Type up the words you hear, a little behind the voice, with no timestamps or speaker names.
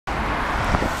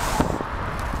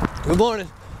Good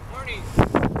morning. Morning.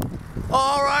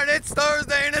 All right, it's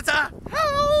Thursday and it's a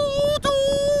How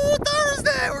To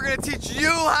Thursday. We're gonna teach you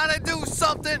how to do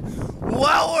something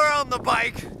while we're on the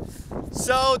bike.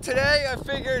 So today I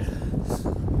figured,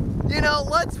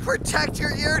 let's protect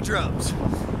your eardrums.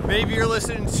 Maybe you're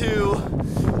listening to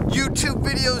YouTube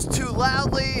videos too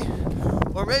loudly,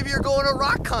 or maybe you're going to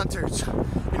rock concerts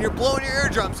and you're blowing your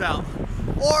eardrums out,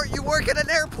 or you work at an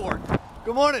airport.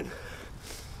 Good morning.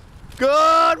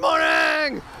 Good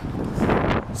morning!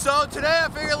 So today I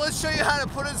figured let's show you how to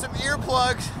put in some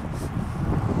earplugs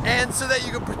and so that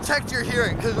you can protect your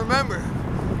hearing. Because remember,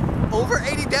 over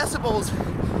 80 decibels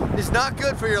is not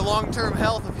good for your long-term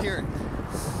health of hearing.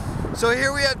 So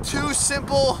here we have two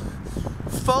simple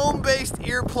foam-based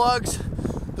earplugs.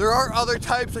 There are other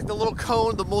types like the little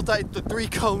cone, the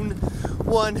 3-cone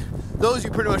one. Those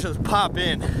you pretty much just pop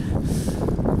in.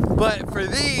 But for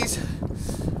these,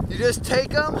 you just take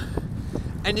them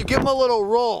and you give them a little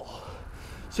roll.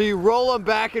 So you roll them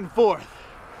back and forth,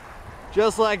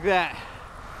 just like that.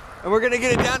 And we're gonna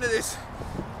get it down to this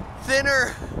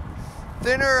thinner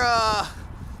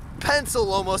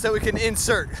pencil almost that we can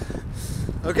insert.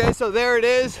 Okay, so there it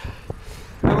is.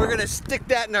 And we're gonna stick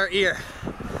that in our ear.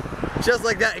 Just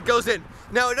like that, it goes in.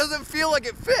 Now it doesn't feel like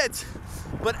it fits,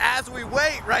 but as we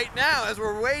wait right now, as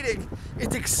we're waiting,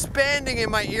 it's expanding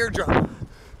in my eardrum.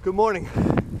 Good morning.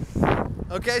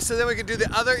 Okay, so then we can do the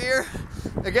other ear.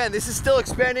 Again, this is still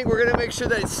expanding. We're gonna make sure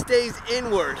that it stays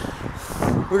inward.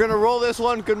 We're gonna roll this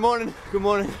one. Good morning. Good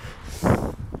morning.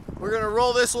 We're gonna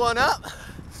roll this one up.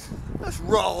 Let's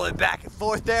roll it back and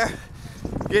forth there.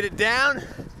 Get it down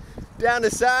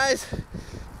to size,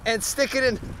 and stick it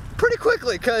in pretty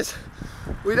quickly because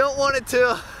we don't want it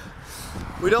to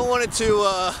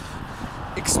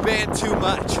expand too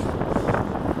much.